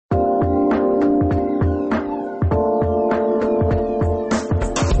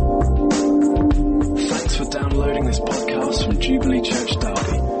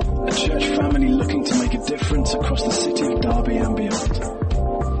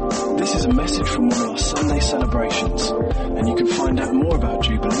a message from one of our Sunday celebrations, and you can find out more about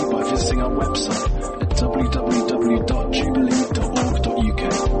Jubilee by visiting our website at www.jubilee.org.uk.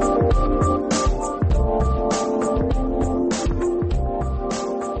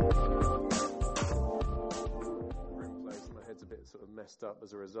 My head's a bit sort of messed up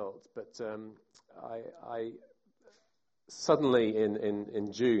as a result, but I suddenly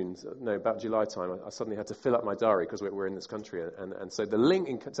in June, no, about July time, I suddenly had to fill up my diary because we're in this country, and so the link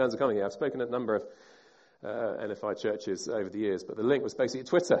in terms of coming here, I've spoken at a number of NFI churches over the years, but the link was basically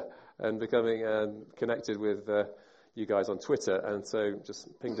Twitter and becoming connected with you guys on Twitter, and so just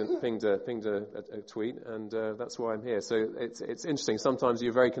pinged a tweet, and that's why I'm here. So it's interesting. Sometimes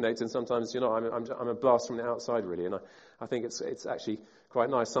you're very connected, and sometimes you're not. I'm a blast from the outside, really, and I think it's actually quite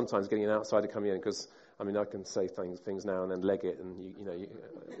nice sometimes getting an outsider coming in, because I mean I can say things now and then leg it, and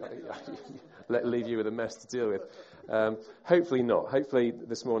leave you with a mess to deal with. Hopefully not. Hopefully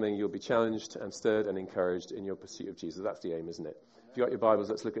this morning you'll be challenged and stirred and encouraged in your pursuit of Jesus. That's the aim, isn't it? If you've got your Bibles,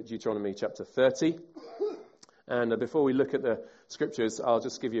 let's look at Deuteronomy chapter 30. And before we look at the scriptures, I'll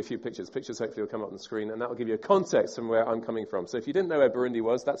just give you a few pictures. Pictures hopefully will come up on the screen, and that will give you a context from where I'm coming from. So if you didn't know where Burundi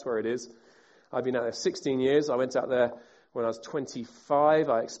was, that's where it is. I've been out there 16 years. I went out there when I was 25.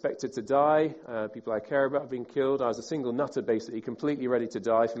 I expected to die. People I care about have been killed. I was a single nutter, basically, completely ready to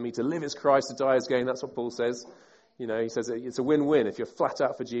die. For me to live is Christ, to die is gain. That's what Paul says. He says it's a win-win. If you're flat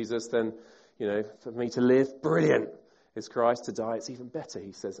out for Jesus, then, for me to live, brilliant, is Christ. To die, it's even better.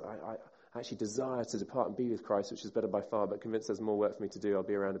 He says, I actually desire to depart and be with Christ, which is better by far, but convinced there's more work for me to do. I'll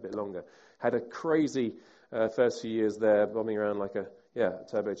be around a bit longer. Had a crazy first few years there, bombing around like a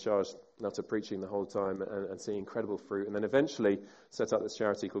turbocharged nutter, preaching the whole time and seeing incredible fruit. And then eventually set up this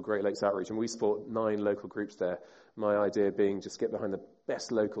charity called Great Lakes Outreach, and we support 9 local groups there. My idea being just get behind the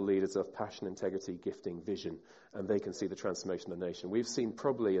best local leaders of passion, integrity, gifting, vision, and they can see the transformation of the nation. We've seen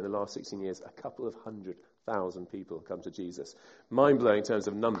probably in the last 16 years a couple of 100,000 people come to Jesus. Mind-blowing in terms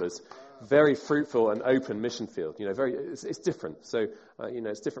of numbers. Very fruitful and open mission field. It's different. So,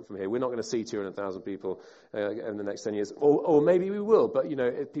 it's different from here. We're not going to see 200,000 people in the next 10 years. Or maybe we will, but,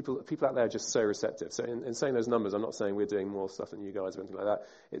 people out there are just so receptive. So in saying those numbers, I'm not saying we're doing more stuff than you guys or anything like that.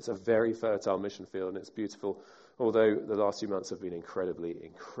 It's a very fertile mission field, and it's beautiful. Although the last few months have been incredibly,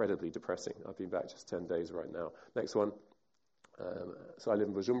 incredibly depressing. I've been back just 10 days right now. Next one. So I live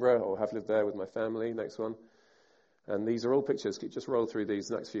in Bujumbura, or have lived there with my family. Next one. And these are all pictures. Just roll through these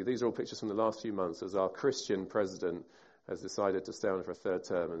next few. These are all pictures from the last few months as our Christian president has decided to stay on for a third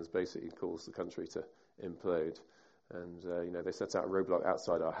term and basically calls the country to implode. And, they set out a roadblock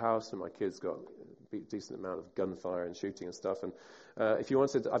outside our house, and my kids got a decent amount of gunfire and shooting and stuff. And if you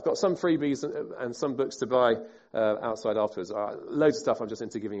wanted, I've got some freebies and some books to buy outside afterwards. Loads of stuff I'm just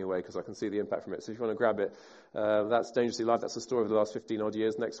into giving away because I can see the impact from it. So if you want to grab it, that's Dangerously Live. That's the story of the last 15 odd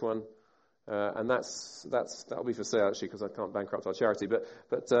years. Next one. And that'll be for sale actually because I can't bankrupt our charity. But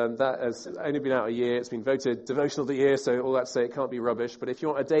that has only been out a year. It's been voted devotional of the year, so all that to say it can't be rubbish. But if you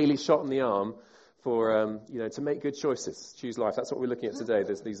want a daily shot in the arm for to make good choices, choose life. That's what we're looking at today.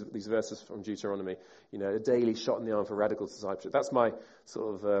 There's these verses from Deuteronomy. A daily shot in the arm for radical discipleship. That's my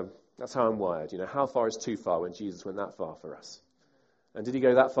sort of that's how I'm wired. How far is too far when Jesus went that far for us? And did he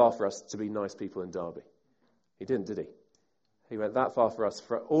go that far for us to be nice people in Derby? He didn't, did he? He went that far for us,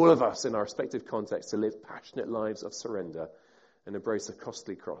 for all of us in our respective contexts, to live passionate lives of surrender and embrace a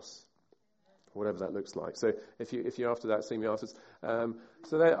costly cross, whatever that looks like. So if you're after that, see me afterwards.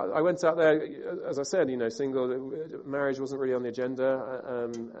 So I went out there, as I said, single. Marriage wasn't really on the agenda,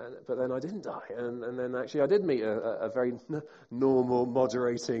 but then I didn't die. And then actually I did meet a very normal,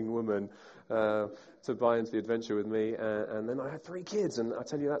 moderating woman to buy into the adventure with me. And then I had 3 kids. And I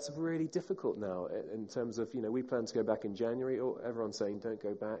tell you, that's really difficult now in terms of, we plan to go back in January. Everyone's saying, don't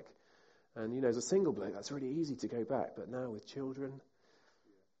go back. And, as a single bloke, that's really easy to go back. But now with children,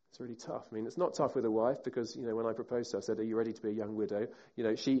 it's really tough. I mean, it's not tough with a wife because, when I proposed to her, I said, are you ready to be a young widow?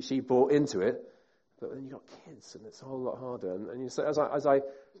 She bought into it, but then you got kids and it's a whole lot harder. And so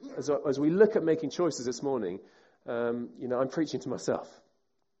as we look at making choices this morning, I'm preaching to myself.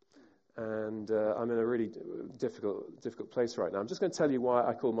 And I'm in a really difficult place right now. I'm just going to tell you why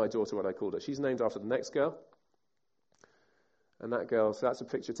I called my daughter what I called her. She's named after the next girl. And that girl, so that's a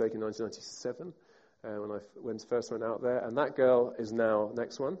picture taken in 1997. When I first went out there. And that girl is now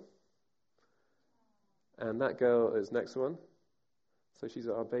next one. And that girl is next one. So she's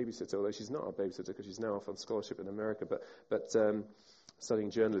our babysitter, although she's not our babysitter because she's now off on scholarship in America, but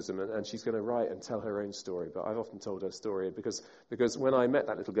studying journalism, and she's going to write and tell her own story. But I've often told her story because when I met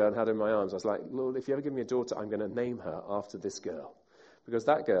that little girl and had her in my arms, I was like, Lord, if you ever give me a daughter, I'm going to name her after this girl. Because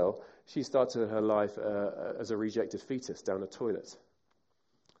that girl, she started her life as a rejected fetus down a toilet.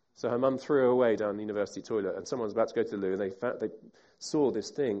 So her mum threw her away down the university toilet, and someone was about to go to the loo, and they saw this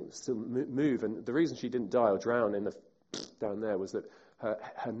thing still move. And the reason she didn't die or drown down there was that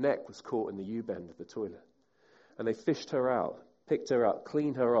her neck was caught in the U-bend of the toilet. And they fished her out, picked her up,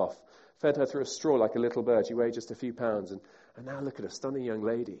 cleaned her off, fed her through a straw like a little bird. She weighed just a few pounds. And now look at her, stunning young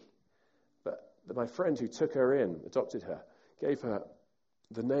lady. But my friend who took her in, adopted her, gave her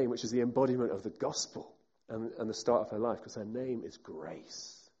the name which is the embodiment of the gospel and the start of her life, because her name is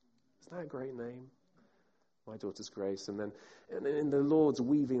Grace. Isn't that a great name? My daughter's Grace. And then in the Lord's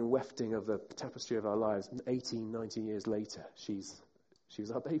weaving and wefting of the tapestry of our lives, 18, 19 years later, she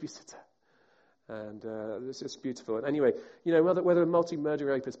was our babysitter. And it's just beautiful. And anyway, whether multi-murder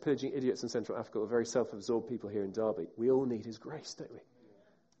rapists, pillaging idiots in Central Africa, or very self-absorbed people here in Derby, we all need his grace, don't we?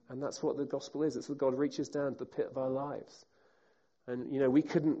 And that's what the gospel is. It's that God reaches down to the pit of our lives. And, we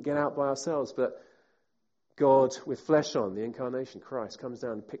couldn't get out by ourselves, but God, with flesh on, the incarnation, Christ, comes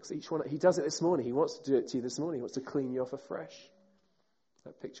down and picks each one up. He does it this morning. He wants to do it to you this morning. He wants to clean you off afresh.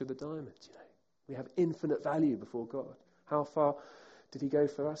 That picture of the diamond, We have infinite value before God. How far did he go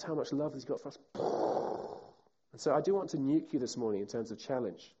for us? How much love has he got for us? And so I do want to nuke you this morning in terms of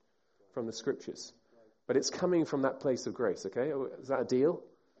challenge from the scriptures. But it's coming from that place of grace, okay? Is that a deal?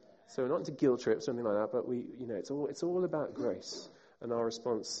 So not into guilt trips or something like that, but it's all about grace and our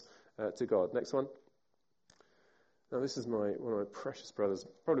response to God. Next one. Now this is one of my precious brothers,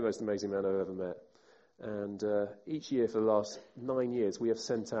 probably the most amazing man I've ever met. And each year for the last 9 years, we have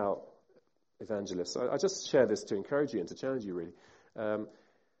sent out evangelists. I just share this to encourage you and to challenge you, really.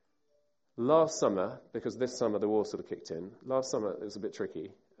 Last summer, because this summer the war sort of kicked in, last summer it was a bit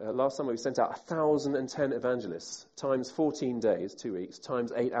tricky. Last summer we sent out 1,010 evangelists, times 14 days, 2 weeks,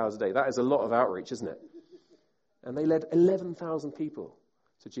 times 8 hours a day. That is a lot of outreach, isn't it? And they led 11,000 people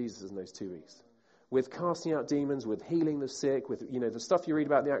to Jesus in those 2 weeks. With casting out demons, with healing the sick, with, the stuff you read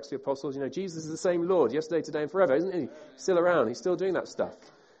about in the Acts of the Apostles. Jesus is the same Lord, yesterday, today, and forever, isn't he? Still around. He's still doing that stuff.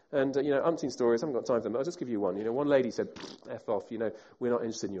 And, umpteen stories, I haven't got time for them, but I'll just give you one. One lady said, F off, we're not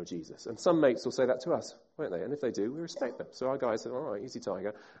interested in your Jesus. And some mates will say that to us, won't they? And if they do, we respect them. So our guys said, all right, easy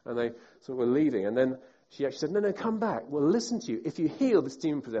tiger. And they sort of were leaving. And then she actually said, no, come back. We'll listen to you if you heal this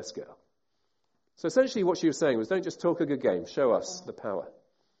demon-possessed girl. So essentially what she was saying was, don't just talk a good game, show us the power.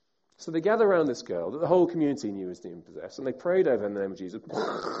 So they gather around this girl that the whole community knew was demon-possessed, and they prayed over in the name of Jesus.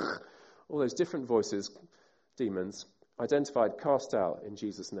 All those different voices, demons, identified, cast out in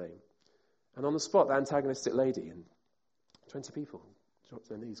Jesus' name. And on the spot, the antagonistic lady and 20 people dropped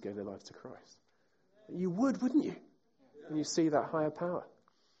their knees, gave their lives to Christ. You would, wouldn't you? And you see that higher power.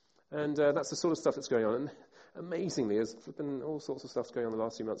 And that's the sort of stuff that's going on. And amazingly, there's been all sorts of stuff going on the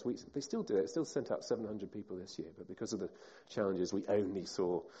last few months, weeks. They still do it. Still sent out 700 people this year. But because of the challenges, we only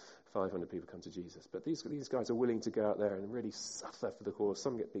saw 500 people come to Jesus. But these guys are willing to go out there and really suffer for the cause.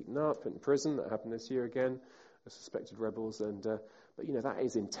 Some get beaten up in prison. That happened this year again. Suspected rebels. But that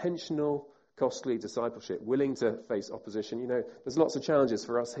is intentional, costly discipleship, willing to face opposition. There's lots of challenges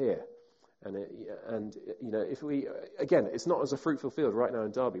for us here. And if we, again, it's not as a fruitful field right now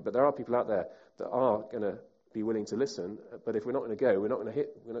in Derby, but there are people out there that are going to be willing to listen. But if we're not going to go, we're not going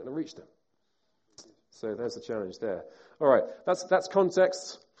to reach them. So there's the challenge there. All right, that's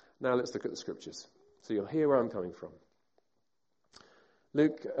context. Now let's look at the scriptures. So you'll hear where I'm coming from.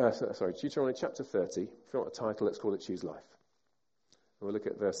 Deuteronomy chapter 30. If you want a title, let's call it Choose Life. And we'll look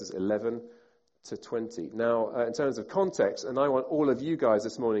at verses 11 to 20. Now, in terms of context, and I want all of you guys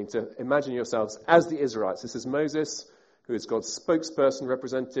this morning to imagine yourselves as the Israelites. This is Moses, who is God's spokesperson,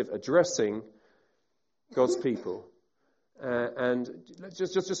 representative, addressing God's people. And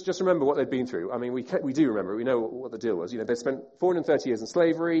just remember what they've been through. I mean, we do remember. We know what the deal was. They spent 430 years in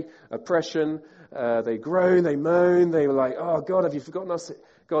slavery, oppression. They groan, they moan. They were like, "Oh God, have you forgotten us?"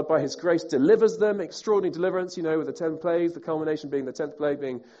 God, by His grace, delivers them. Extraordinary deliverance. With the 10 plagues. The culmination being the 10th plague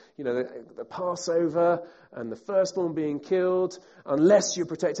being, the Passover and the firstborn being killed. Unless you're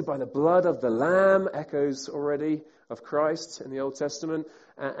protected by the blood of the Lamb, echoes already of Christ in the Old Testament.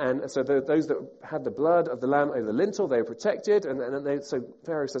 And so those that had the blood of the Lamb over the lintel, they were protected. So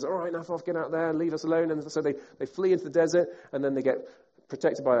Pharaoh says, all right, enough off, get out there, leave us alone. And so they flee into the desert, and then they get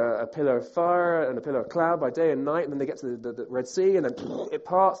protected by a pillar of fire and a pillar of cloud by day and night. And then they get to the Red Sea, and then it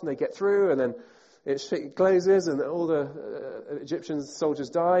parts, and they get through, and then it closes, and all the Egyptian soldiers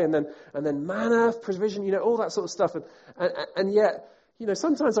die. And then manna, provision, all that sort of stuff. And yet,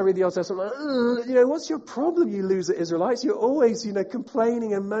 sometimes I read the Old Testament, what's your problem, you loser Israelites? You're always,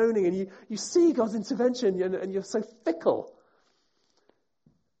 complaining and moaning, and you see God's intervention, and you're so fickle.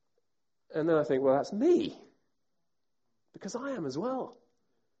 And then I think, well, that's me. Because I am as well.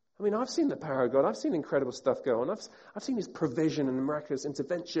 I mean, I've seen the power of God. I've seen incredible stuff go on. I've seen his provision and miraculous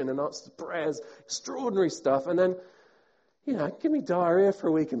intervention and answered prayers, extraordinary stuff. And then, give me diarrhea for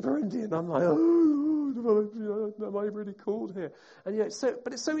a week in Burundi, and I'm like, am I really called here? And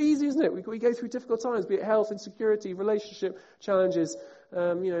but it's so easy, isn't it? We go through difficult times, be it health, insecurity, relationship challenges,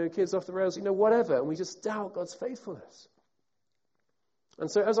 kids off the rails, whatever, and we just doubt God's faithfulness. And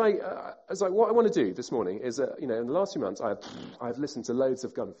so what I want to do this morning is, in the last few months, I've listened to loads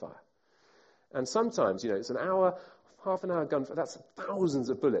of gunfire. And sometimes, it's an hour, half an hour gunfire, that's thousands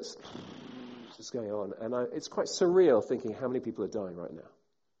of bullets just going on. And it's quite surreal thinking how many people are dying right now.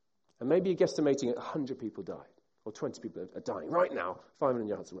 And maybe you're guesstimating 100 people died, or 20 people are dying right now, 500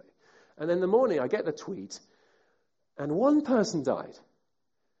 yards away. And then in the morning, I get the tweet, and one person died.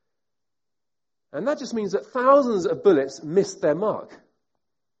 And that just means that thousands of bullets missed their mark,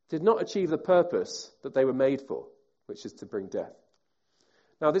 did not achieve the purpose that they were made for, which is to bring death.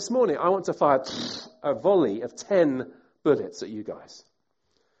 Now, this morning, I want to fire a volley of 10 bullets at you guys.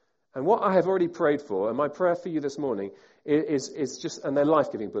 And what I have already prayed for, and my prayer for you this morning, is just, and they're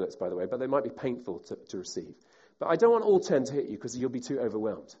life-giving bullets, by the way, but they might be painful to receive. But I don't want all 10 to hit you because you'll be too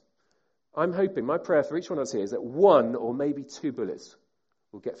overwhelmed. I'm hoping, my prayer for each one of us here is that 1 or maybe 2 bullets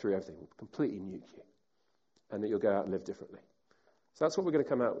will get through everything, will completely nuke you, and that you'll go out and live differently. So that's what we're going to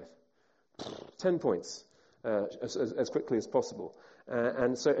come out with. 10 points as quickly as possible.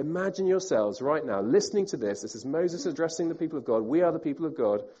 And so imagine yourselves right now listening to this. This is Moses addressing the people of God. We are the people of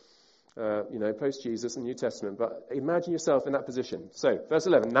God, post-Jesus and New Testament. But imagine yourself in that position. So, verse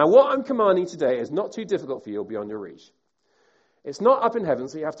 11. Now what I'm commanding today is not too difficult for you or beyond your reach. It's not up in heaven,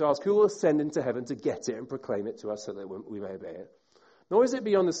 so you have to ask who will ascend into heaven to get it and proclaim it to us so that we may obey it. Nor is it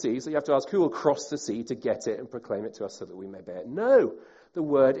beyond the sea, so you have to ask who will cross the sea to get it and proclaim it to us so that we may obey it. No, the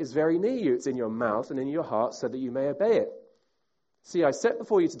word is very near you. It's in your mouth and in your heart so that you may obey it. See, I set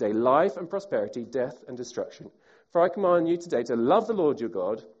before you today life and prosperity, death and destruction. For I command you today to love the Lord your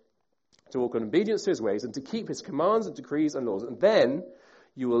God, to walk in obedience to his ways, and to keep his commands and decrees and laws. And then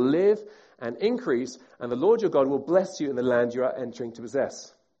you will live and increase, and the Lord your God will bless you in the land you are entering to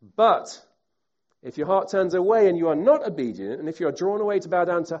possess. But if your heart turns away and you are not obedient, and if you are drawn away to bow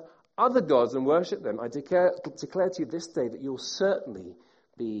down to other gods and worship them, I declare to you this day that you will certainly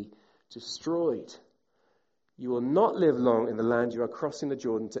be destroyed. You will not live long in the land you are crossing the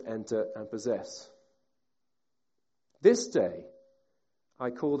Jordan to enter and possess. This day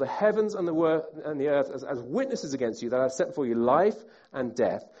I call the heavens and the earth as witnesses against you that I have set before you life and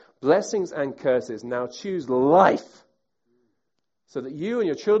death, blessings and curses. Now choose life, so that you and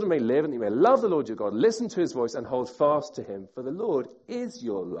your children may live and you may love the Lord your God, listen to his voice and hold fast to him. For the Lord is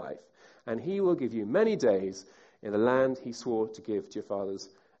your life, and he will give you many days in the land he swore to give to your fathers,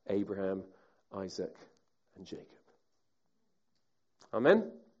 Abraham, Isaac, and Jacob.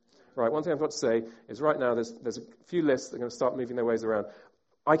 Amen? Right, one thing I've got to say is right now there's a few lists that are going to start moving their ways around.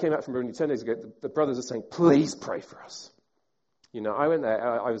 I came back from Burundi 10 days ago. The brothers are saying, please pray for us. I went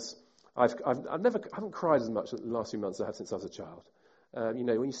there. I haven't cried as much in the last few months as I have since I was a child.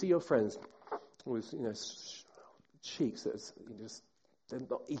 When you see your friends with, cheeks that they're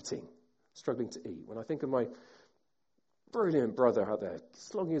not eating, struggling to eat. When I think of my brilliant brother out there,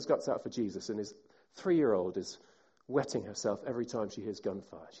 slogging his guts out for Jesus, and his 3-year-old is wetting herself every time she hears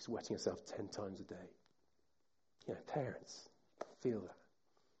gunfire. She's wetting herself 10 times a day. Parents feel that.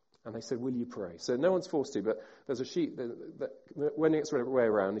 And they said, will you pray? So no one's forced to, but there's a sheet that when it gets the way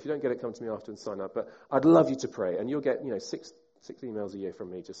around, if you don't get it, come to me after and sign up. But I'd love you to pray. And you'll get, 6 emails a year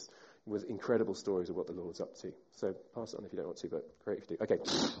from me just with incredible stories of what the Lord's up to. So pass it on if you don't want to, but great if you do. Okay,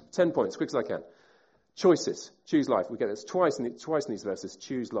 10 points, quick as I can. Choices. Choose life. We get this twice in these verses.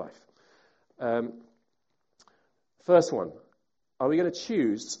 Choose life. First one. Are we going to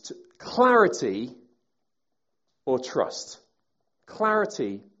choose clarity or trust?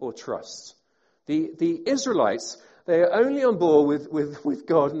 Clarity or trust. The Israelites, they are only on board with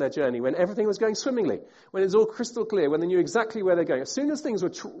God in their journey when everything was going swimmingly, when it was all crystal clear, when they knew exactly where they're going. As soon as things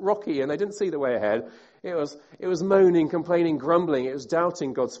were rocky and they didn't see the way ahead, it was moaning, complaining, grumbling. It was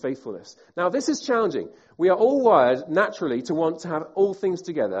doubting God's faithfulness. Now, this is challenging. We are all wired naturally to want to have all things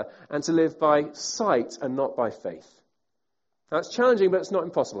together and to live by sight and not by faith. Now, it's challenging, but it's not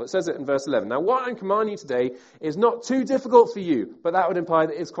impossible. It says it in verse 11. Now, what I'm commanding you today is not too difficult for you, but that would imply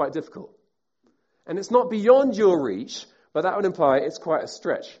that it's quite difficult. And it's not beyond your reach, but that would imply it's quite a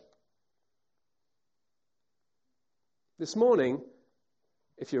stretch. This morning,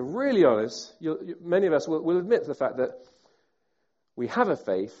 if you're really honest, many of us will admit to the fact that we have a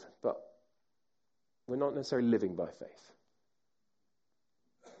faith, but we're not necessarily living by faith.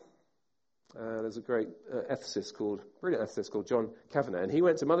 There's a great brilliant ethicist called John Kavanagh, and he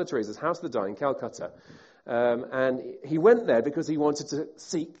went to Mother Teresa's House of the Dying in Calcutta. And he went there because he wanted to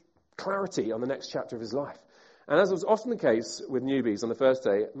seek clarity on the next chapter of his life. And as was often the case with newbies on the first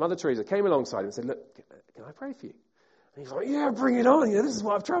day, Mother Teresa came alongside him and said, "Look, can I pray for you?" And he's like, "Yeah, bring it on. This is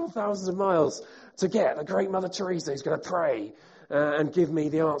what I've traveled thousands of miles to get. A great Mother Teresa who's going to pray and give me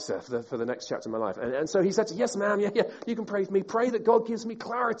the answer for the next chapter of my life." And so he said to her, "Yes, ma'am, yeah, you can pray for me. Pray that God gives me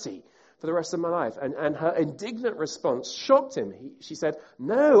clarity for the rest of my life." And her indignant response shocked him. She said,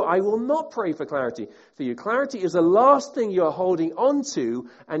 "No, I will not pray for clarity for you. Clarity is the last thing you are holding on to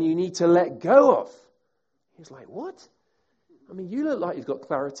and you need to let go of." He was like, "What? I mean, you look like you've got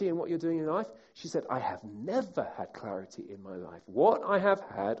clarity in what you're doing in life." She said, "I have never had clarity in my life. What I have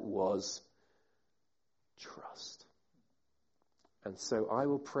had was trust. And so I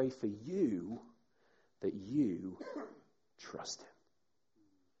will pray for you that you trust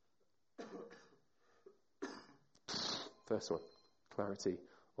him." First one, clarity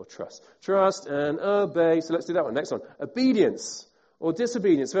or trust. Trust and obey. So let's do that one. Next one, obedience or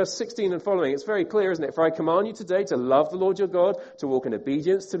disobedience. Verse 16 and following. It's very clear, isn't it? "For I command you today to love the Lord your God, to walk in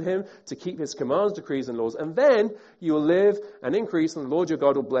obedience to him, to keep his commands, decrees, and laws. And then you will live and increase, and the Lord your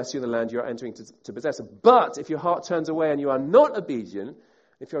God will bless you in the land you are entering to possess. But if your heart turns away and you are not obedient,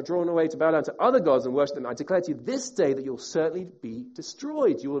 if you are drawn away to bow down to other gods and worship them, I declare to you this day that you'll certainly be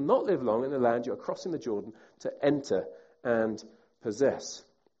destroyed. You will not live long in the land you are crossing the Jordan to enter and possess."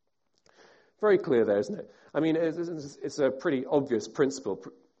 Very clear there, isn't it? I mean, it's a pretty obvious principle,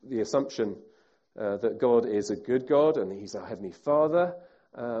 the assumption that God is a good God and he's our heavenly Father.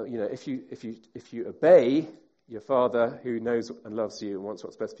 If you obey your Father who knows and loves you and wants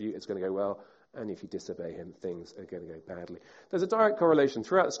what's best for you, it's going to go well. And if you disobey him, things are going to go badly. There's a direct correlation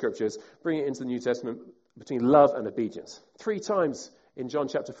throughout the scriptures, bringing it into the New Testament, between love and obedience. 3 times in John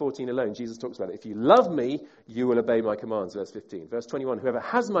chapter 14 alone, Jesus talks about it. "If you love me, you will obey my commands," verse 15. Verse 21, "Whoever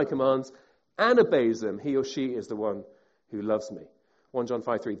has my commands and obeys them, he or she is the one who loves me." 1 John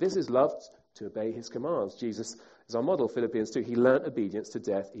 5:3, "This is love, to obey his commands." Jesus is our model. Philippians 2, "He learnt obedience to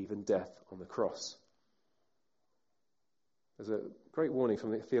death, even death on the cross." There's a great warning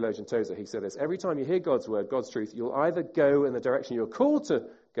from the theologian Tozer. He said this: "Every time you hear God's word, God's truth, you'll either go in the direction you're called to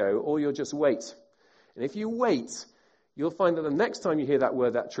go, or you'll just wait. And if you wait, you'll find that the next time you hear that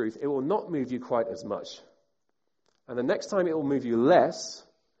word, that truth, it will not move you quite as much. And the next time it will move you less,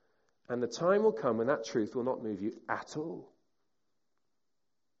 and the time will come when that truth will not move you at all."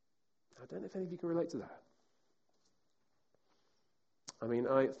 I don't know if any of you can relate to that. I mean,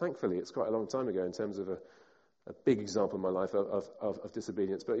 thankfully, it's quite a long time ago in terms of a big example in my life of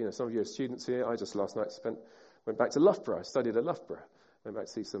disobedience. But, some of you are students here. I just last night went back to Loughborough. I studied at Loughborough. Went back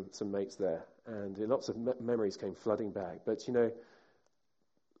to see some mates there. And lots of memories came flooding back. But,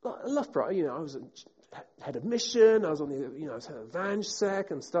 Loughborough, I was head of mission. I was on the, I was head of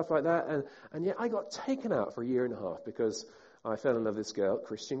VangeSec and stuff like that. And yet I got taken out for a year and a half because I fell in love with this girl,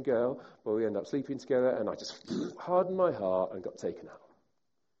 Christian girl. Well, we ended up sleeping together, and I just hardened my heart and got taken out.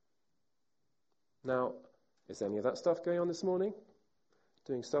 Now, is any of that stuff going on this morning?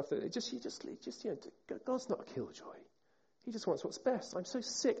 Doing stuff that God's not a killjoy. He just wants what's best. I'm so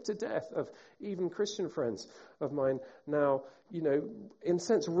sick to death of even Christian friends of mine now, in a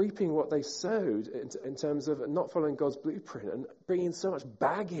sense, reaping what they sowed in terms of not following God's blueprint and bringing so much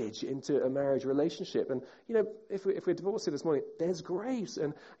baggage into a marriage relationship. And, if we're divorced here this morning, there's grace.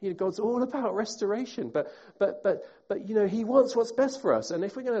 And, God's all about restoration. But he wants what's best for us. And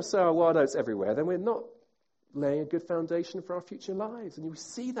if we're going to sow our wild oats everywhere, then we're not laying a good foundation for our future lives. And you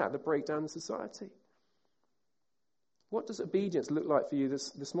see that, the breakdown in society. What does obedience look like for you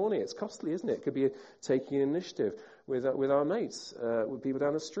this morning? It's costly, isn't it? It could be taking an initiative with our mates, with people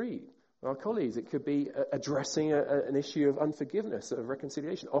down the street, our colleagues. It could be addressing an issue of unforgiveness, of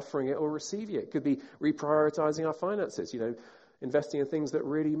reconciliation, offering it or receiving it. It could be reprioritizing our finances, investing in things that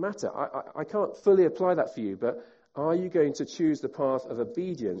really matter. I can't fully apply that for you, but are you going to choose the path of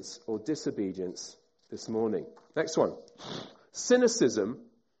obedience or disobedience this morning? Next one. Cynicism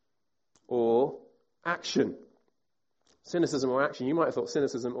or action. Cynicism or action. You might have thought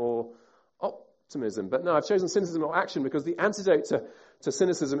cynicism or optimism, but no, I've chosen cynicism or action because the antidote to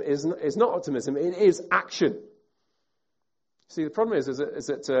cynicism is not optimism, it is action. See, the problem is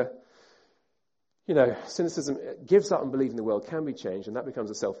that cynicism gives up on believing the world can be changed, and that becomes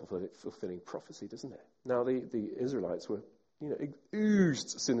a self-fulfilling prophecy, doesn't it? Now, the Israelites were,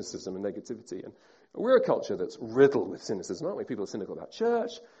 oozed cynicism and negativity, and we're a culture that's riddled with cynicism, aren't we? People are cynical about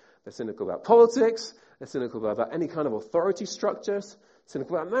church, they're cynical about politics, they're cynical about any kind of authority structures,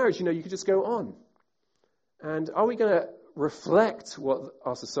 cynical about marriage. You could just go on. And are we going to reflect what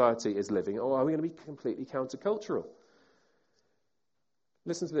our society is living, or are we going to be completely countercultural?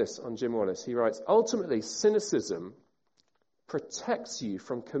 Listen to this on Jim Wallace. He writes, ultimately, cynicism protects you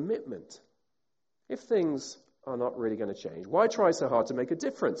from commitment. If things are not really going to change, why try so hard to make a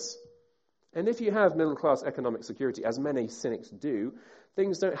difference? And if you have middle-class economic security, as many cynics do,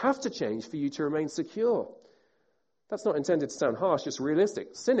 things don't have to change for you to remain secure. That's not intended to sound harsh, just realistic.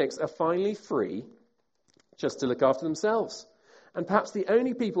 Cynics are finally free just to look after themselves. And perhaps the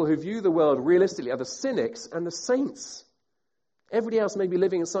only people who view the world realistically are the cynics and the saints. Everybody else may be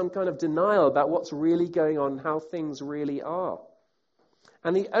living in some kind of denial about what's really going on, how things really are.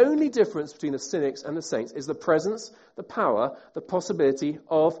 And the only difference between the cynics and the saints is the presence, the power, the possibility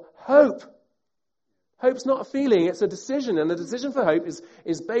of hope. Hope's not a feeling, it's a decision. And the decision for hope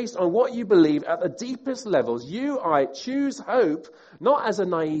is based on what you believe at the deepest levels. I choose hope not as a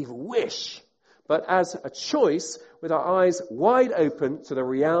naive wish, but as a choice with our eyes wide open to the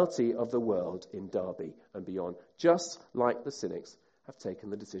reality of the world in Derby and beyond, just like the cynics have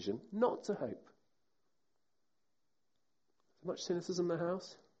taken the decision not to hope. Much cynicism in the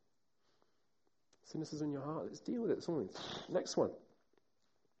house? Cynicism in your heart? Let's deal with it this morning. Next one.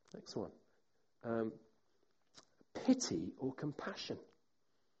 Pity or compassion.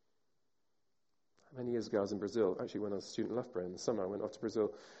 Many years ago I was in Brazil, actually when I was a student at Loughborough in the summer. I went off to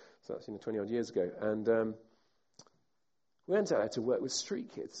Brazil, so that's 20 odd years ago, and we went out there to work with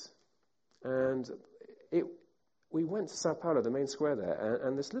street kids. And we went to Sao Paulo, the main square there,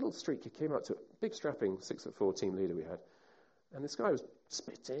 and this little street kid came up to a big strapping 6'4" team leader we had. And this guy was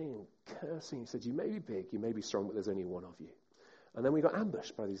spitting and cursing. He said, you may be big, you may be strong, but there's only one of you. And then we got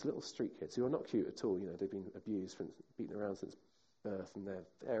ambushed by these little street kids who are not cute at all. You know, they've been abused, beaten around since birth, and they're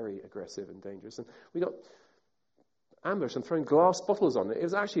very aggressive and dangerous. And we got ambushed and thrown glass bottles on it. It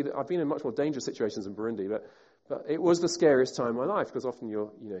was actually, I've been in much more dangerous situations in Burundi, but it was the scariest time of my life, because often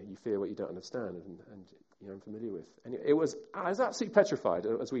you fear what you don't understand and you're unfamiliar with. And I was absolutely petrified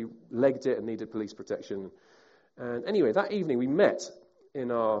as we legged it and needed police protection. And anyway, that evening we met in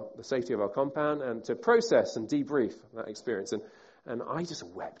the safety of our compound and to process and debrief that experience. And I just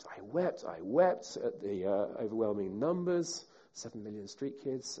wept. I wept at the overwhelming numbers, 7 million street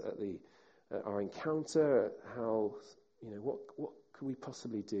kids, at our encounter, at how, what could we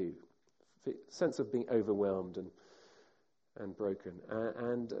possibly do? Sense of being overwhelmed and broken.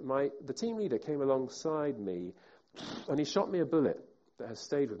 And the team leader came alongside me and he shot me a bullet that has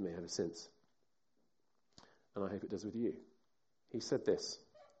stayed with me ever since. And I hope it does with you. He said this: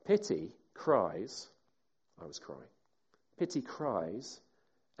 pity cries, I was crying, pity cries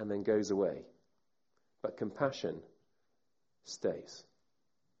and then goes away, but compassion stays.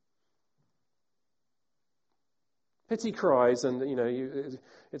 Pity cries, and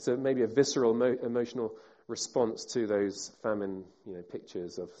it's maybe a visceral emotional response to those famine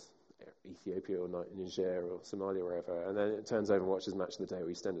pictures of Ethiopia or Niger or Somalia or wherever, and then it turns over and watches Match of the Day or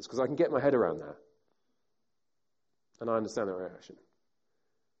EastEnders, because I can get my head around that. And I understand that reaction.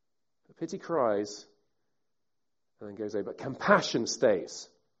 But pity cries and then goes away, but compassion stays.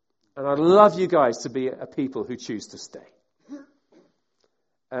 And I'd love you guys to be a people who choose to stay.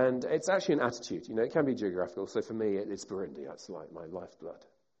 And it's actually an attitude. It can be geographical. So for me, it's Burundi. That's like my lifeblood.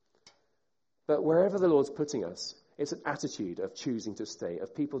 But wherever the Lord's putting us, it's an attitude of choosing to stay,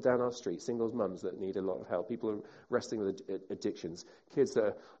 of people down our street, singles mums that need a lot of help, people wrestling with addictions, kids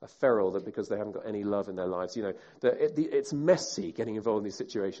that are feral because they haven't got any love in their lives. It's messy getting involved in these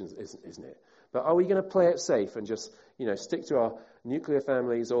situations, isn't it? But are we going to play it safe and just, stick to our nuclear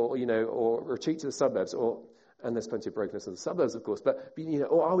families or retreat to the suburbs and there's plenty of brokenness in the suburbs, of course, but,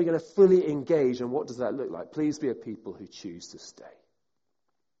 or are we going to fully engage, and what does that look like? Please be a people who choose to stay.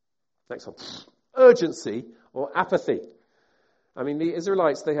 Next one. Urgency or apathy. I mean, the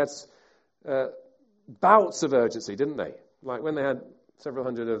Israelites, they had bouts of urgency, didn't they? Like when they had several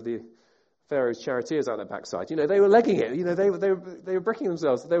hundred of the Pharaoh's charioteers out their backside. They were legging it. They were bricking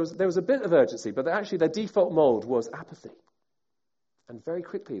themselves. There was a bit of urgency, but actually their default mold was apathy. And very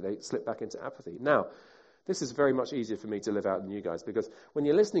quickly they slipped back into apathy. Now, this is very much easier for me to live out than you guys, because when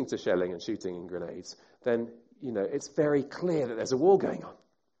you're listening to shelling and shooting and grenades, then, it's very clear that there's a war going on.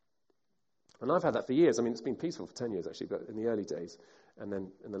 And I've had that for years. I mean, it's been peaceful for 10 years, actually, but in the early days. And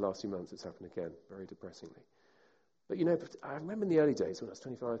then in the last few months, it's happened again, very depressingly. But, I remember in the early days when I was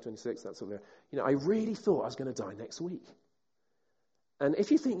 25, 26, that sort of, I really thought I was going to die next week. And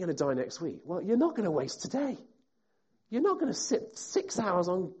if you think you're going to die next week, well, you're not going to waste today. You're not going to sit 6 hours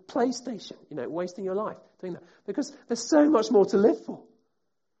on PlayStation, wasting your life doing that. Because there's so much more to live for.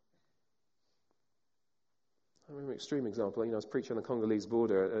 I remember an extreme example. I was preaching on the Congolese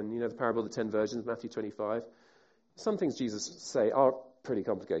border, and the parable of the 10 virgins, Matthew 25. some things Jesus say are pretty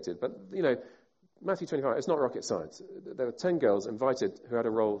complicated, but, Matthew 25, it's not rocket science. There were 10 girls invited who had a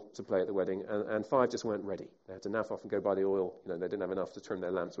role to play at the wedding, and 5 just weren't ready. They had to naff off and go buy the oil. They didn't have enough to trim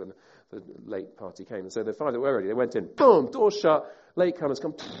their lamps when the late party came. And so the 5 that were ready, they went in, boom, doors shut, latecomers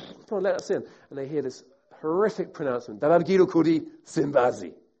come on, let us in. And they hear this horrific pronouncement, Dalargiro Kuri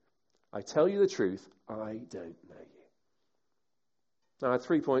Simbazi. I tell you the truth, I don't know you. Now, I had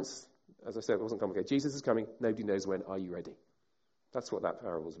 3 points. As I said, it wasn't complicated. Jesus is coming. Nobody knows when. Are you ready? That's what that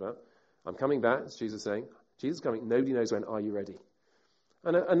parable's about. I'm coming back, as Jesus is saying. Jesus is coming. Nobody knows when. Are you ready?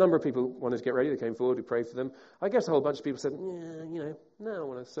 And a number of people wanted to get ready. They came forward. We prayed for them. I guess a whole bunch of people said, no, I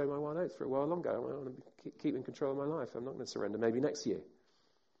want to sow my wild oats for a while longer. I want to keep in control of my life. I'm not going to surrender. Maybe next year.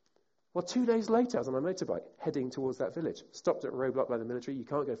 Well, 2 days later, I was on my motorbike, heading towards that village. Stopped at a roadblock by the military. You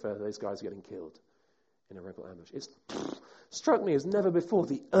can't go further. Those guys are getting killed in a rebel ambush. It's struck me as never before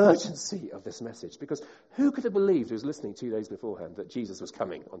the urgency of this message. Because who could have believed who was listening 2 days beforehand that Jesus was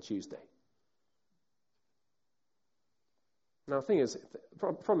coming on Tuesday? Now, the thing is,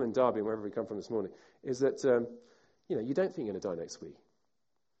 the problem in Derby and wherever we come from this morning is that, you don't think you're going to die next week.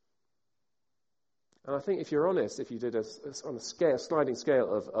 And I think if you're honest, if you did on a sliding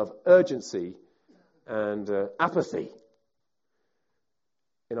scale of urgency and apathy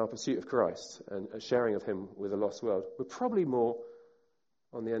in our pursuit of Christ and a sharing of him with a lost world, we're probably more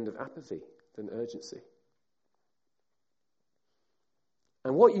on the end of apathy than urgency.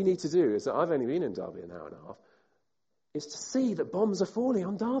 And what you need to do is that I've only been in Derby an hour and a half, is to see that bombs are falling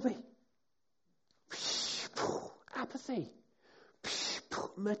on Derby. Apathy.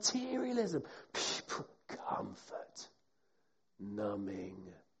 Materialism. Comfort. Numbing.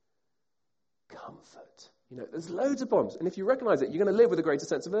 Comfort. There's loads of bombs. And if you recognize it, you're going to live with a greater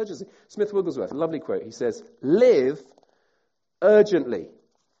sense of urgency. Smith Wigglesworth, a lovely quote. He says, live urgently.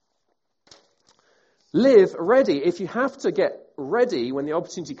 Live ready. If you have to get ready when the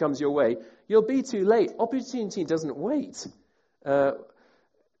opportunity comes your way, you'll be too late. Opportunity doesn't wait. Opportunity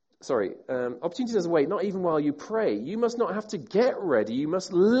doesn't wait, not even while you pray. You must not have to get ready. You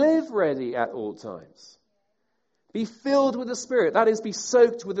must live ready at all times. Be filled with the Spirit. That is, be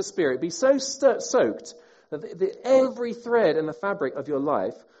soaked with the Spirit. Be so soaked that every thread in the fabric of your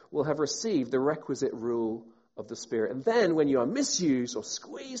life will have received the requisite rule of the Spirit. And then when you are misused or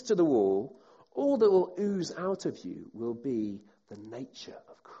squeezed to the wall, all that will ooze out of you will be the nature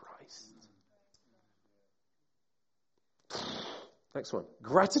of Christ. Next one.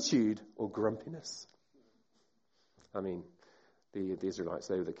 Gratitude or grumpiness. I mean, the Israelites,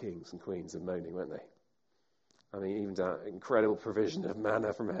 they were the kings and queens of moaning, weren't they? I mean, even that incredible provision of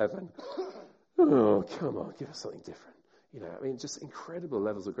manna from heaven. Oh, come on, give us something different. Just incredible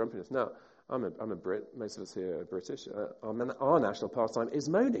levels of grumpiness. Now, I'm a Brit. Most of us here are British. Our national pastime is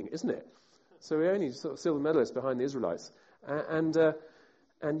moaning, isn't it? So we're only sort of silver medalists behind the Israelites. And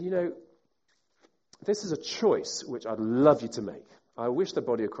this is a choice which I'd love you to make. I wish the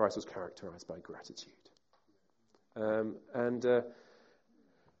body of Christ was characterized by gratitude.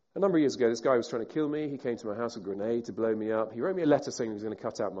 A number of years ago, this guy was trying to kill me. He came to my house with a grenade to blow me up. He wrote me a letter saying he was going to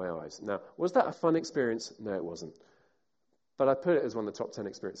cut out my eyes. Now, was that a fun experience? No, it wasn't. But I put it as one of the top 10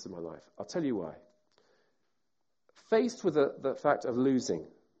 experiences of my life. I'll tell you why. Faced with the fact of losing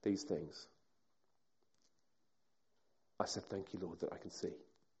these things, I said, thank you, Lord, that I can see.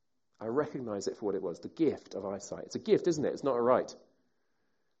 I recognize it for what it was, the gift of eyesight. It's a gift, isn't it? It's not a right.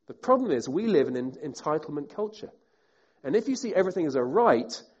 The problem is we live in an entitlement culture. And if you see everything as a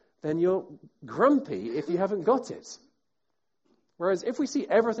right, then you're grumpy if you haven't got it. Whereas if we see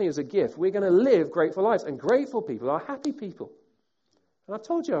everything as a gift, we're going to live grateful lives. And grateful people are happy people. And I've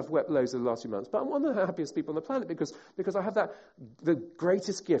told you I've wept loads of the last few months, but I'm one of the happiest people on the planet because I have the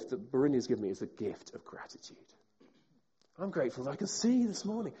greatest gift that Burundi has given me is the gift of gratitude. I'm grateful that I can see this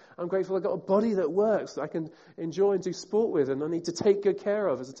morning. I'm grateful I've got a body that works, that I can enjoy and do sport with, and I need to take good care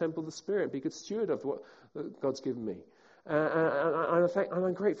of as a temple of the Spirit and be a good steward of what God's given me. And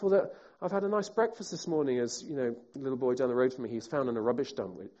I'm grateful that I've had a nice breakfast this morning as, a little boy down the road from me, he was found on a rubbish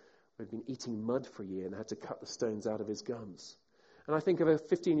dump where he'd been eating mud for a year and had to cut the stones out of his gums. And I think of a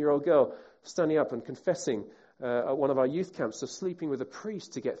 15-year-old girl standing up and confessing at one of our youth camps to sleeping with a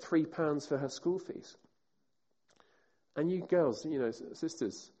priest to get £3 for her school fees. And you girls,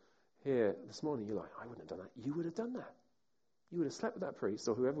 sisters here this morning, you're like, I wouldn't have done that. You would have done that. You would have slept with that priest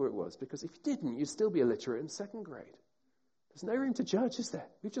or whoever it was, because if you didn't, you'd still be illiterate in second grade. There's no room to judge, is there?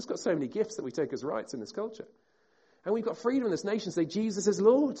 We've just got so many gifts that we take as rights in this culture. And we've got freedom in this nation to say Jesus is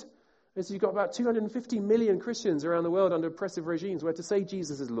Lord. And so you've got about 250 million Christians around the world under oppressive regimes where to say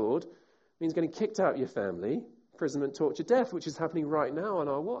Jesus is Lord means getting kicked out of your family, imprisonment, torture, death, which is happening right now on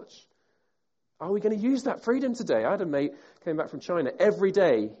our watch. Are we going to use that freedom today? I had a mate came back from China. Every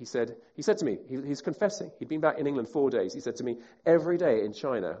day, he said to me, he's confessing. He'd been back in England 4 days. He said to me, every day in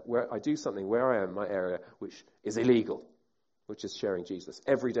China, where I do something where I am, my area, which is illegal, which is sharing Jesus.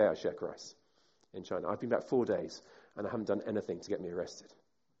 Every day I share Christ in China. I've been back 4 days, and I haven't done anything to get me arrested.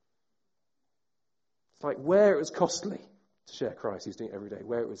 It's like where it was costly to share Christ, he's doing it every day.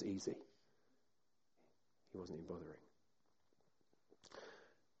 Where it was easy, he wasn't even bothering.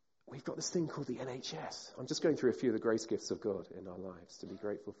 We've got this thing called the NHS. I'm just going through a few of the grace gifts of God in our lives to be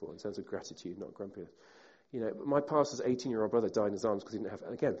grateful for in terms of gratitude, not grumpiness. You know, my pastor's 18-year-old brother died in his arms because he didn't have,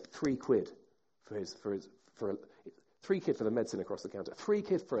 again, £3 for £3 for the medicine across the counter.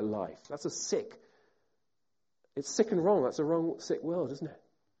 £3 for a life. That's it's sick and wrong. That's a wrong, sick world, isn't it?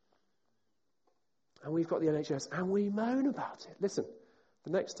 And we've got the NHS and we moan about it. Listen, the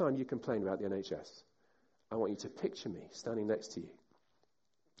next time you complain about the NHS, I want you to picture me standing next to you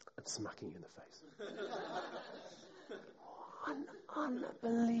and smacking you in the face. What an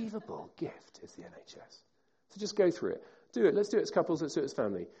unbelievable gift is the NHS. So just go through it. Do it. Let's do it as couples. Let's do it as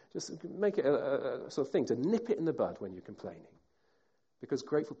family. Just make it a sort of thing to nip it in the bud when you're complaining. Because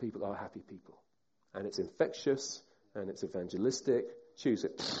grateful people are happy people. And it's infectious and it's evangelistic. Choose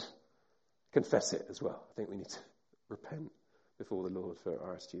it. Confess it as well. I think we need to repent before the Lord for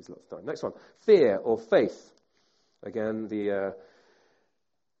our attitudes lots of time. Next one. Fear or faith. Again, the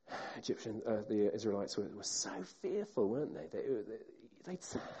the Israelites were so fearful, weren't they? They'd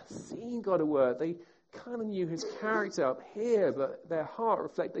seen God at work. They kind of knew his character up here, but their heart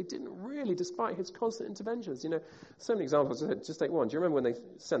reflected they didn't really, despite his constant interventions. You know, so many examples. Just take one. Do you remember when they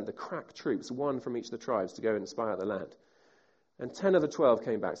sent the crack troops, one from each of the tribes, to go and spy out the land? And 10 of the 12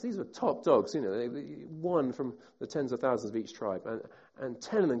 came back. So these were top dogs, you know, one from the tens of thousands of each tribe. And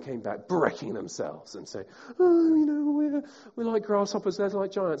 10 of them came back breaking themselves and saying, oh, you know, we're like grasshoppers, they're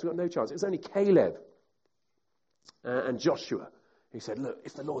like giants, we've got no chance. It was only Caleb and Joshua who said, look,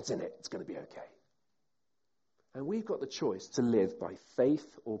 if the Lord's in it, it's going to be okay. And we've got the choice to live by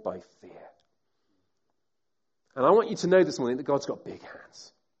faith or by fear. And I want you to know this morning that God's got big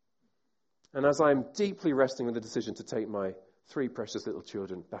hands. And as I'm deeply wrestling with the decision to take my 3 precious little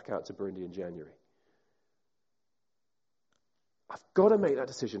children back out to Burundi in January, I've got to make that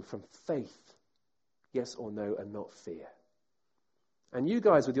decision from faith, yes or no, and not fear. And you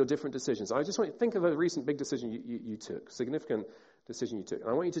guys with your different decisions, I just want you to think of a recent big decision you took, significant decision you took. And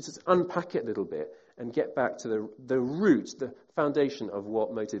I want you to just unpack it a little bit and get back to the root, the foundation of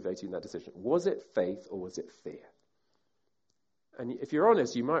what motivated you in that decision. Was it faith or was it fear? And if you're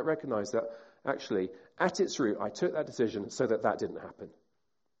honest, you might recognize that actually, at its root, I took that decision so that didn't happen,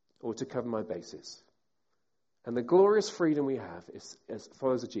 or to cover my bases. And the glorious freedom we have is, as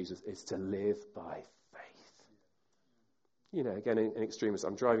followers of Jesus, is to live by faith. You know, again, in extremis,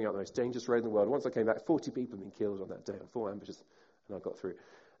 I'm driving out the most dangerous road in the world. Once I came back, 40 people had been killed on that day on 4 ambushes, and I got through.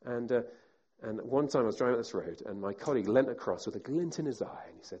 And one time I was driving up this road, and my colleague leant across with a glint in his eye,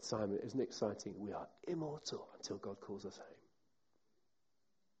 and he said, Simon, isn't it exciting? We are immortal until God calls us home.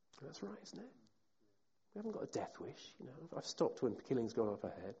 That's right, isn't it? We haven't got a death wish. You know, I've stopped when killing's gone off our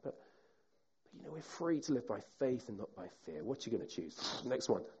head, but you know, we're free to live by faith and not by fear. What are you going to choose? Next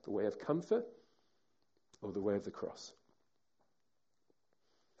one, the way of comfort or the way of the cross?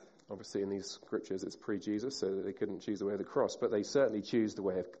 Obviously, in these scriptures, it's pre-Jesus, so that they couldn't choose the way of the cross, but they certainly chose the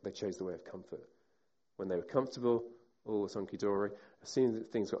way of comfort. When they were comfortable, all was hunky-dory. As soon as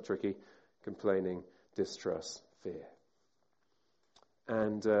things got tricky, complaining, distrust, fear.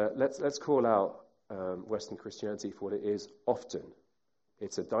 And let's call out Western Christianity for what it is often.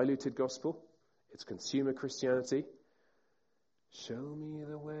 It's a diluted gospel. It's consumer Christianity. Show me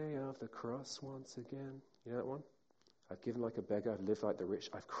the way of the cross once again. You know that one? I've given like a beggar. I've lived like the rich.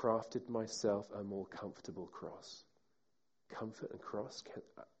 I've crafted myself a more comfortable cross. Comfort and cross,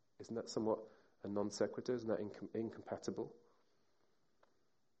 isn't that somewhat a non sequitur? Isn't that incompatible?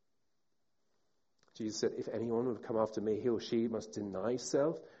 Jesus said, if anyone would come after me, he or she must deny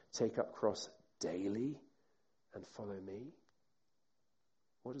self, take up cross daily, and follow me.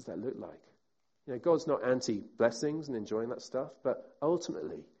 What does that look like? You know, God's not anti-blessings and enjoying that stuff, but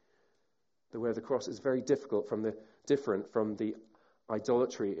ultimately, the way of the cross is very different from the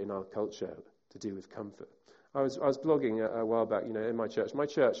idolatry in our culture to do with comfort. I was blogging a while back, you know, in my church. My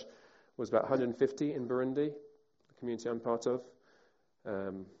church was about 150 in Burundi, the community I'm part of.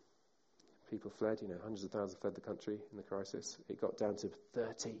 People fled, you know, hundreds of thousands fled the country in the crisis. It got down to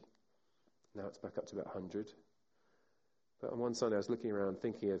 30. Now it's back up to about 100. But on one Sunday I was looking around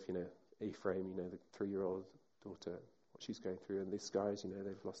thinking of, you know, Ephraim, you know, the 3-year-old daughter, what she's going through, and these guys, you know,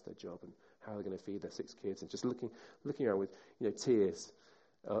 they've lost their job and how they're going to feed their 6 kids, and just looking around with, you know, tears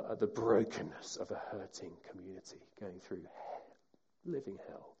at the brokenness of a hurting community going through living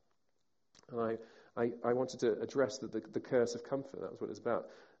hell. And I wanted to address the curse of comfort. That was what it's about.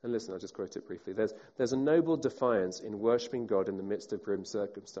 And listen, I'll just quote it briefly. There's a noble defiance in worshipping God in the midst of grim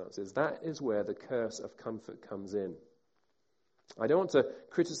circumstances. That is where the curse of comfort comes in. I don't want to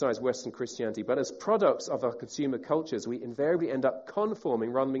criticize Western Christianity, but as products of our consumer cultures, we invariably end up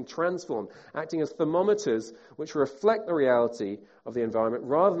conforming rather than being transformed, acting as thermometers which reflect the reality of the environment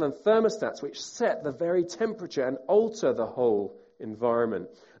rather than thermostats which set the very temperature and alter the whole environment.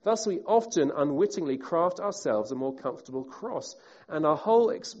 Thus, we often unwittingly craft ourselves a more comfortable cross, and our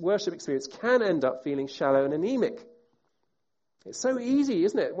whole worship experience can end up feeling shallow and anemic. It's so easy,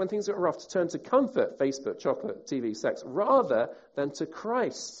 isn't it, when things are rough, to turn to comfort, Facebook, chocolate, TV, sex, rather than to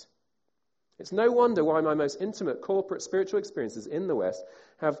Christ. It's no wonder why my most intimate corporate spiritual experiences in the West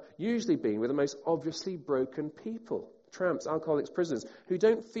have usually been with the most obviously broken people. Tramps, alcoholics, prisoners, who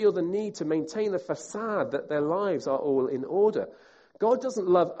don't feel the need to maintain the facade that their lives are all in order. God doesn't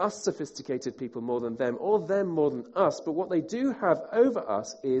love us sophisticated people more than them, or them more than us, but what they do have over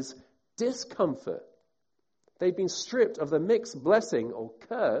us is discomfort. They've been stripped of the mixed blessing or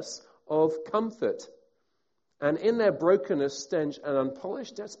curse of comfort. And in their brokenness, stench, and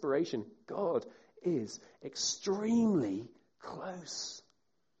unpolished desperation, God is extremely close.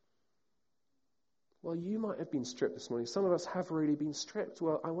 Well, you might have been stripped this morning. Some of us have really been stripped.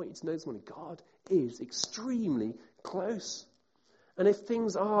 Well, I want you to know this morning, God is extremely close. And if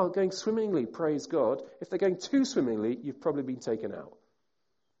things are going swimmingly, praise God. If they're going too swimmingly, you've probably been taken out.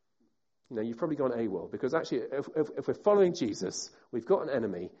 You've probably gone AWOL, because actually, if we're following Jesus, we've got an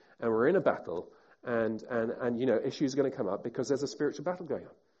enemy, and we're in a battle, and issues are going to come up because there's a spiritual battle going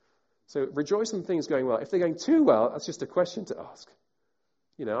on. So rejoice in things going well. If they're going too well, that's just a question to ask.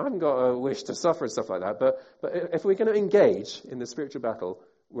 I haven't got a wish to suffer and stuff like that, but if we're going to engage in the spiritual battle,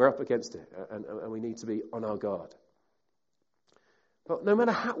 we're up against it, and we need to be on our guard. But no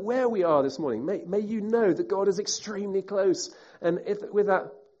matter where we are this morning, may you know that God is extremely close, and if with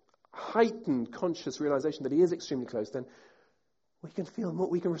that heightened conscious realization that he is extremely close, then we can feel more,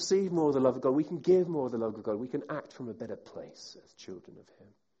 we can receive more of the love of God, we can give more of the love of God, we can act from a better place as children of him.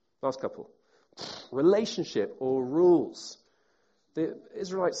 Last couple. Relationship or rules. The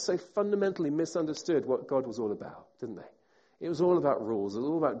Israelites so fundamentally misunderstood what God was all about, didn't they? It was all about rules. It was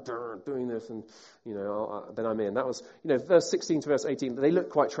all about doing this and, then I'm in. That was, verse 16 to verse 18, they look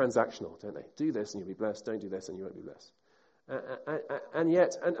quite transactional, don't they? Do this and you'll be blessed. Don't do this and you won't be blessed. And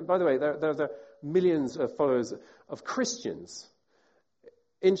yet, and by the way, there are millions of followers of Christians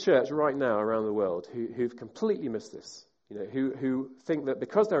in church right now around the world who've completely missed this. Who think that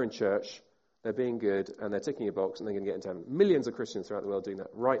because they're in church, they're being good and they're ticking a box and they're going to get into heaven. Millions of Christians throughout the world doing that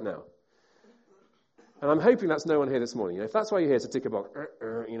right now. And I'm hoping that's no one here this morning. If that's why you're here to tick a box,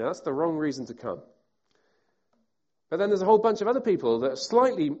 that's the wrong reason to come. But then there's a whole bunch of other people that are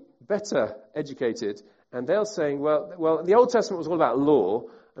slightly better educated, and they're saying, well, the Old Testament was all about law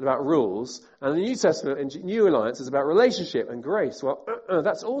and about rules, and the New Testament and New Alliance is about relationship and grace. Well,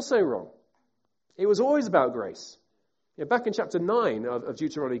 that's also wrong. It was always about grace. Back in chapter 9 of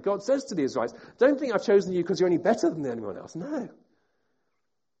Deuteronomy, God says to the Israelites, don't think I've chosen you because you're any better than anyone else. No.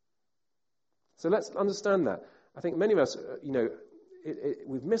 So let's understand that. I think many of us,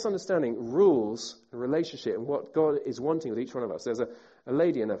 we're misunderstanding rules and relationship and what God is wanting with each one of us. There's a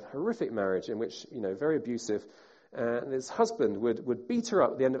lady in a horrific marriage in which, very abusive, and his husband would beat her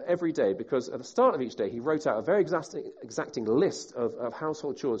up at the end of every day because at the start of each day he wrote out a very exacting list of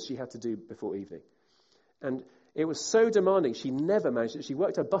household chores she had to do before evening. And it was so demanding, she never managed it. She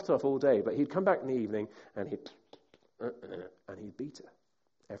worked her butt off all day, but he'd come back in the evening and he'd beat her.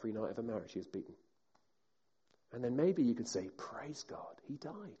 Every night of her marriage, she was beaten. And then maybe you could say, praise God, he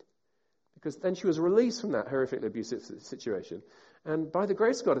died. Because then she was released from that horrifically abusive situation. And by the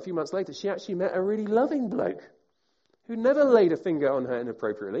grace of God, a few months later, she actually met a really loving bloke who never laid a finger on her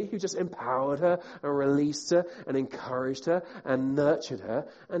inappropriately, who just empowered her and released her and encouraged her and nurtured her.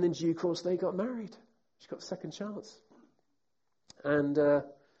 And in due course, they got married. She got a second chance. And a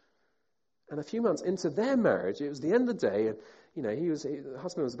few months into their marriage, it was the end of the day, and the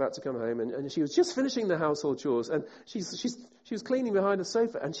husband was about to come home, and she was just finishing the household chores, and she was cleaning behind the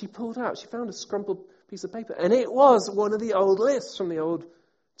sofa, and she found a scrumpled piece of paper, and it was one of the old lists from the old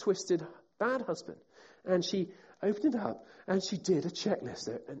twisted bad husband. And she opened it up, and she did a checklist,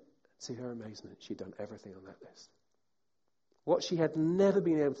 and to her amazement, she'd done everything on that list. What she had never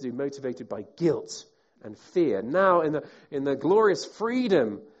been able to do, motivated by guilt and fear, now in the glorious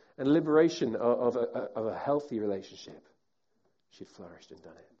freedom and liberation of a healthy relationship, she'd flourished and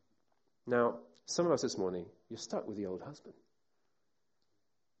done it. Now, some of us this morning, you're stuck with the old husband.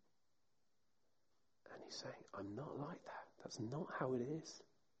 he's saying, I'm not like that. That's not how it is.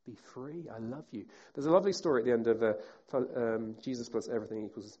 Be free. I love you. There's a lovely story at the end of Jesus plus nothing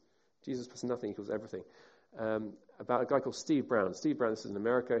equals everything. About a guy called Steve Brown. Steve Brown, this is in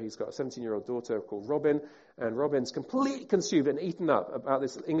America. He's got a 17-year-old daughter called Robin, and Robin's completely consumed and eaten up about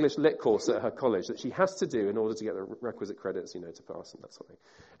this English lit course at her college that she has to do in order to get the requisite credits, to pass and that sort of thing.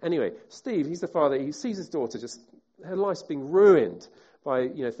 Anyway, Steve, he's the father. He sees his daughter her life's being ruined by,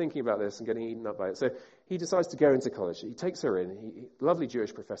 thinking about this and getting eaten up by it. So he decides to go into college. He takes her in. Lovely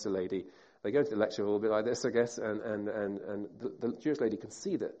Jewish professor lady. They go into the lecture hall a bit like this, I guess, and the Jewish lady can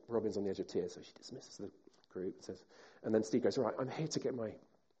see that Robin's on the edge of tears, so she dismisses the group and then Steve goes, all right, I'm here to get my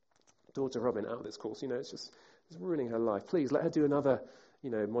daughter Robin out of this course. It's ruining her life. Please let her do another,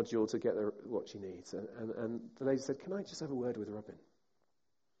 module to get her what she needs. And the lady said, can I just have a word with Robin?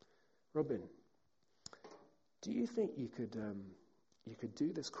 Robin, do you think you could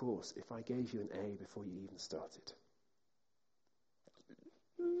do this course if I gave you an A before you even started?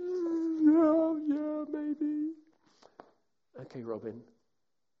 Yeah, maybe. Okay, Robin,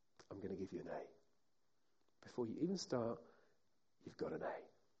 I'm going to give you an A. Before you even start, you've got an A.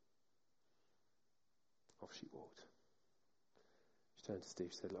 Off she walked. She turned to Steve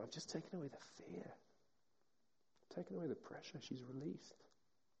and said, I've just taken away the fear. Taken away the pressure. She's released.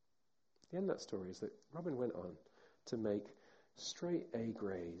 The end of that story is that Robin went on to make straight A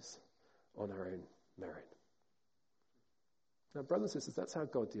grades on her own merit. Now, brothers and sisters, that's how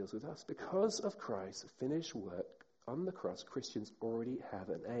God deals with us. Because of Christ's finished work on the cross, Christians already have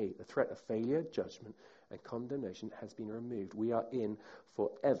an A. The threat of failure, judgment, and condemnation has been removed. We are in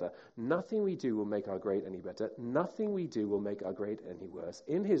forever. Nothing we do will make our grade any better. Nothing we do will make our grade any worse.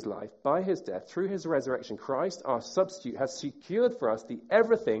 In his life, by his death, through his resurrection, Christ, our substitute, has secured for us the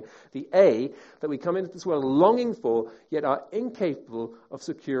everything, the A, that we come into this world longing for, yet are incapable of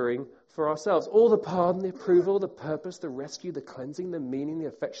securing for ourselves. All the pardon, the approval, the purpose, the rescue, the cleansing, the meaning, the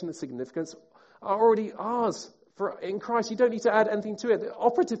affection, the significance are already ours. In Christ, you don't need to add anything to it. The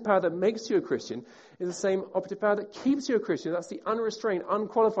operative power that makes you a Christian is the same operative power that keeps you a Christian. That's the unrestrained,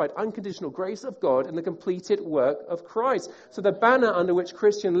 unqualified, unconditional grace of God and the completed work of Christ. So the banner under which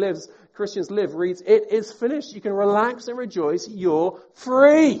Christians live reads, it is finished. You can relax and rejoice. You're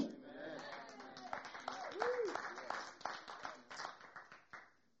free.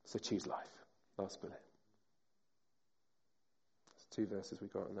 So choose life. Last bullet. There's 2 verses we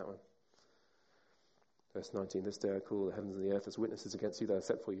got on that one. Verse 19, this day I call the heavens and the earth as witnesses against you that I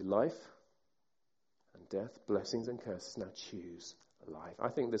set for you life and death, blessings and curses. Now choose life. I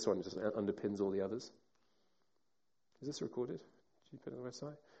think this one just underpins all the others. Is this recorded? Did you put it on the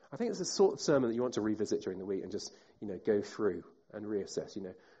website? I think it's the sort of sermon that you want to revisit during the week and just, go through and reassess.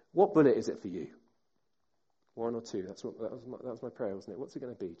 What bullet is it for you? 1 or 2? That was my prayer, wasn't it? What's it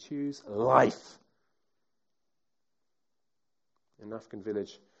going to be? Choose life. In an African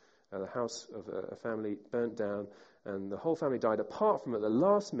village, the house of a family burnt down, and the whole family died. Apart from at the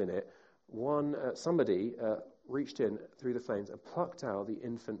last minute, somebody reached in through the flames and plucked out the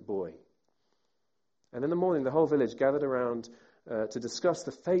infant boy. And in the morning, the whole village gathered around to discuss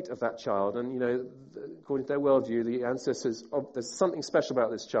the fate of that child. And, according to their worldview, the ancestors, there's something special about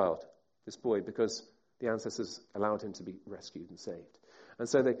this child, this boy, because the ancestors allowed him to be rescued and saved. And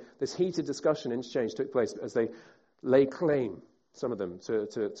so this heated discussion, interchange took place as they lay claim, some of them,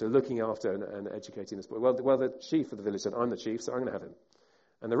 to looking after and educating this boy. Well, the chief of the village said, I'm the chief, so I'm going to have him.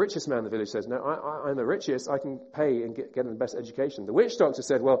 And the richest man in the village says, no, I'm the richest, I can pay and get him the best education. The witch doctor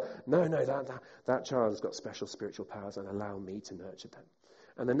said, well, no, that child has got special spiritual powers and allow me to nurture them.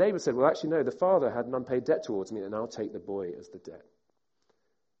 And the neighbor said, well, actually, no, the father had an unpaid debt towards me and I'll take the boy as the debt.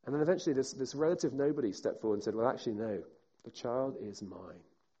 And then eventually this relative nobody stepped forward and said, well, actually, no, the child is mine.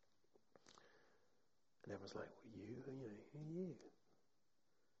 And everyone's like, well, you.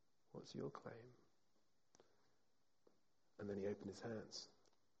 What's your claim? And then he opened his hands.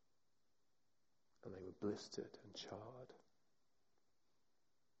 And they were blistered and charred.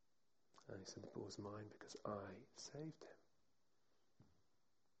 And he said, the boy's mine because I saved him.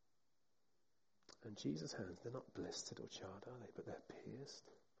 And Jesus' hands, they're not blistered or charred, are they? But they're pierced.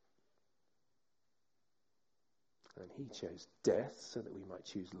 And he chose death so that we might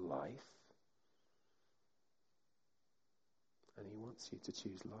choose life. And he wants you to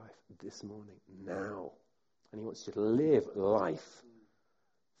choose life this morning, now. And he wants you to live life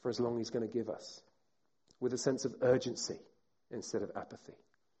for as long as he's going to give us, with a sense of urgency instead of apathy.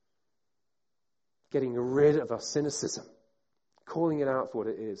 Getting rid of our cynicism, calling it out for what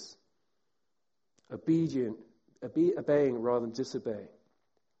it is. Obeying rather than disobeying.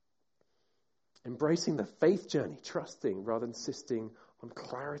 Embracing the faith journey, trusting rather than insisting on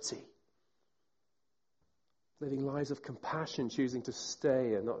clarity. living lives of compassion, choosing to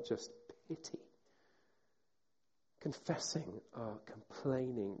stay and not just pity. Confessing our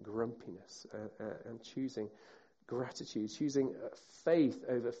complaining grumpiness and choosing gratitude, choosing faith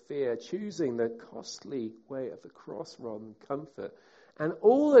over fear, choosing the costly way of the cross rather than comfort. And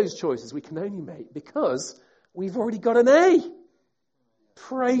all those choices we can only make because we've already got an A.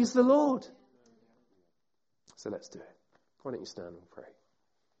 Praise the Lord. So let's do it. Why don't you stand and pray?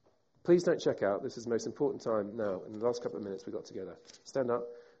 Please don't check out. This is the most important time now. In the last couple of minutes we got together. Stand up,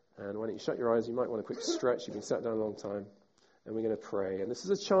 and why don't you shut your eyes? You might want a quick stretch. You've been sat down a long time. And we're going to pray. And this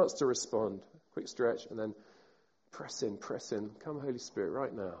is a chance to respond. Quick stretch, and then press in, press in. Come, Holy Spirit,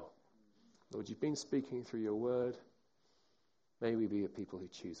 right now. Lord, you've been speaking through your word. May we be a people who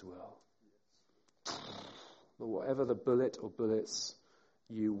choose well. Lord, whatever the bullet or bullets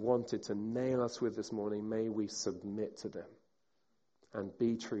you wanted to nail us with this morning, may we submit to them and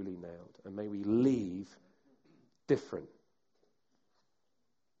be truly nailed. And may we leave different.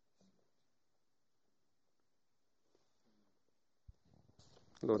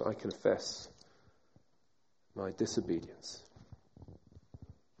 Lord, I confess my disobedience.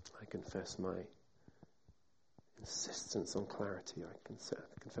 I confess my insistence on clarity. I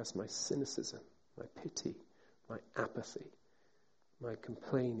confess my cynicism, my pity, my apathy, my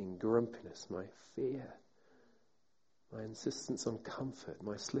complaining grumpiness, my fear, my insistence on comfort,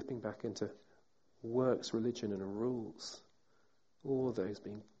 my slipping back into works, religion and rules, all those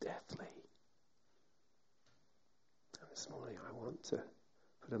being deathly. And this morning I want to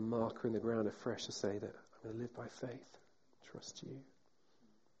put a marker in the ground afresh to say that I'm going to live by faith, trust you.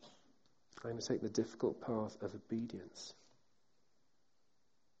 I'm going to take the difficult path of obedience.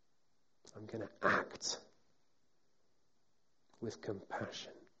 I'm going to act with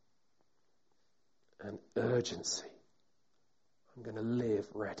compassion and urgency. I'm going to live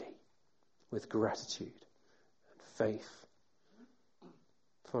ready with gratitude and faith,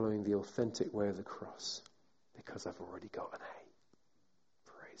 following the authentic way of the cross, because I've already got an A.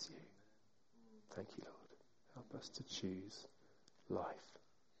 Praise you. Thank you, Lord. Help us to choose life.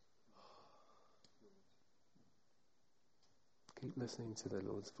 Keep listening to the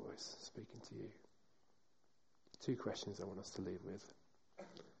Lord's voice speaking to you. 2 questions I want us to leave with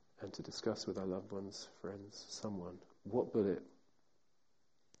and to discuss with our loved ones, friends, someone. What bullet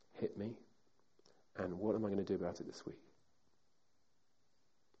hit me and what am I going to do about it this week?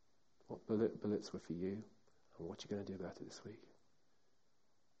 What bullets were for you and what are you going to do about it this week?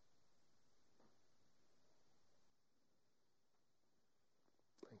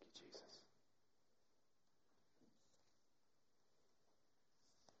 Thank you, Jesus.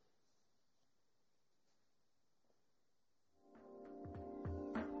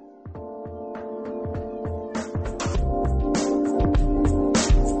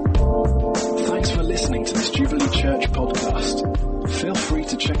 Listening to this Jubilee Church podcast. Feel free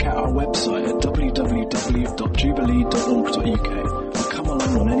to check out our website at www.jubilee.org.uk or come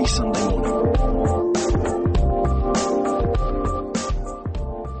along on any Sunday morning.